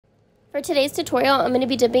For today's tutorial, I'm going to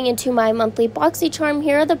be dipping into my monthly boxy charm.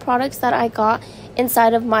 Here are the products that I got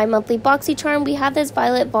inside of my monthly boxy charm. We have this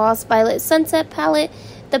Violet Voss Violet Sunset palette.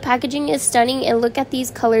 The packaging is stunning and look at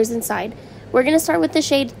these colors inside. We're going to start with the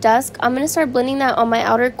shade Dusk. I'm going to start blending that on my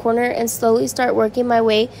outer corner and slowly start working my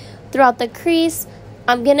way throughout the crease.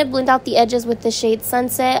 I'm going to blend out the edges with the shade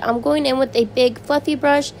Sunset. I'm going in with a big fluffy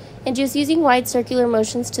brush and just using wide circular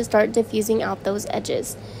motions to start diffusing out those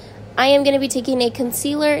edges. I am going to be taking a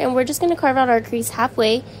concealer and we're just going to carve out our crease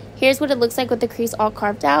halfway. Here's what it looks like with the crease all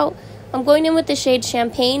carved out. I'm going in with the shade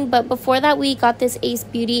Champagne, but before that we got this Ace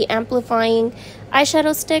Beauty Amplifying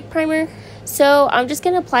Eyeshadow Stick Primer. So I'm just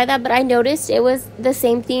going to apply that, but I noticed it was the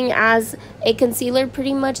same thing as a concealer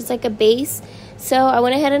pretty much. It's like a base. So I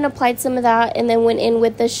went ahead and applied some of that and then went in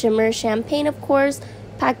with the shimmer Champagne, of course.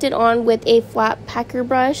 Packed it on with a flat packer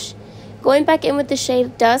brush. Going back in with the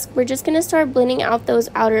shade Dusk, we're just going to start blending out those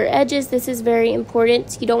outer edges. This is very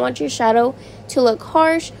important. You don't want your shadow to look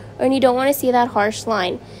harsh, and you don't want to see that harsh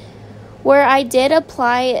line. Where I did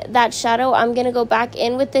apply that shadow, I'm going to go back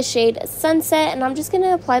in with the shade Sunset, and I'm just going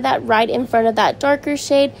to apply that right in front of that darker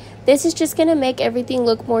shade. This is just going to make everything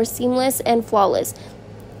look more seamless and flawless.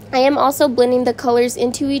 I am also blending the colors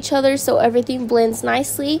into each other so everything blends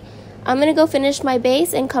nicely. I'm going to go finish my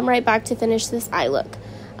base and come right back to finish this eye look.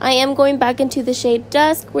 I am going back into the shade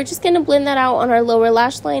Dusk. We're just going to blend that out on our lower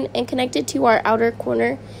lash line and connect it to our outer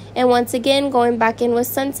corner. And once again, going back in with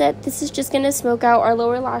Sunset, this is just going to smoke out our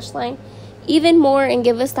lower lash line even more and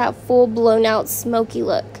give us that full blown out smoky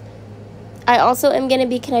look. I also am going to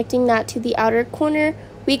be connecting that to the outer corner.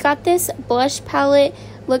 We got this blush palette.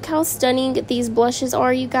 Look how stunning these blushes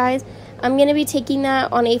are, you guys. I'm going to be taking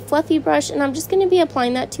that on a fluffy brush and I'm just going to be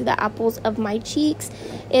applying that to the apples of my cheeks.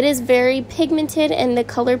 It is very pigmented and the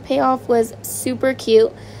color payoff was super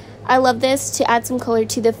cute. I love this to add some color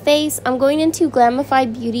to the face. I'm going into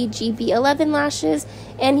Glamify Beauty GB11 lashes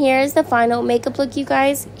and here is the final makeup look, you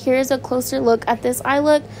guys. Here is a closer look at this eye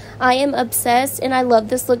look. I am obsessed and I love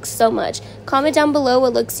this look so much. Comment down below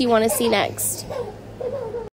what looks you want to see next.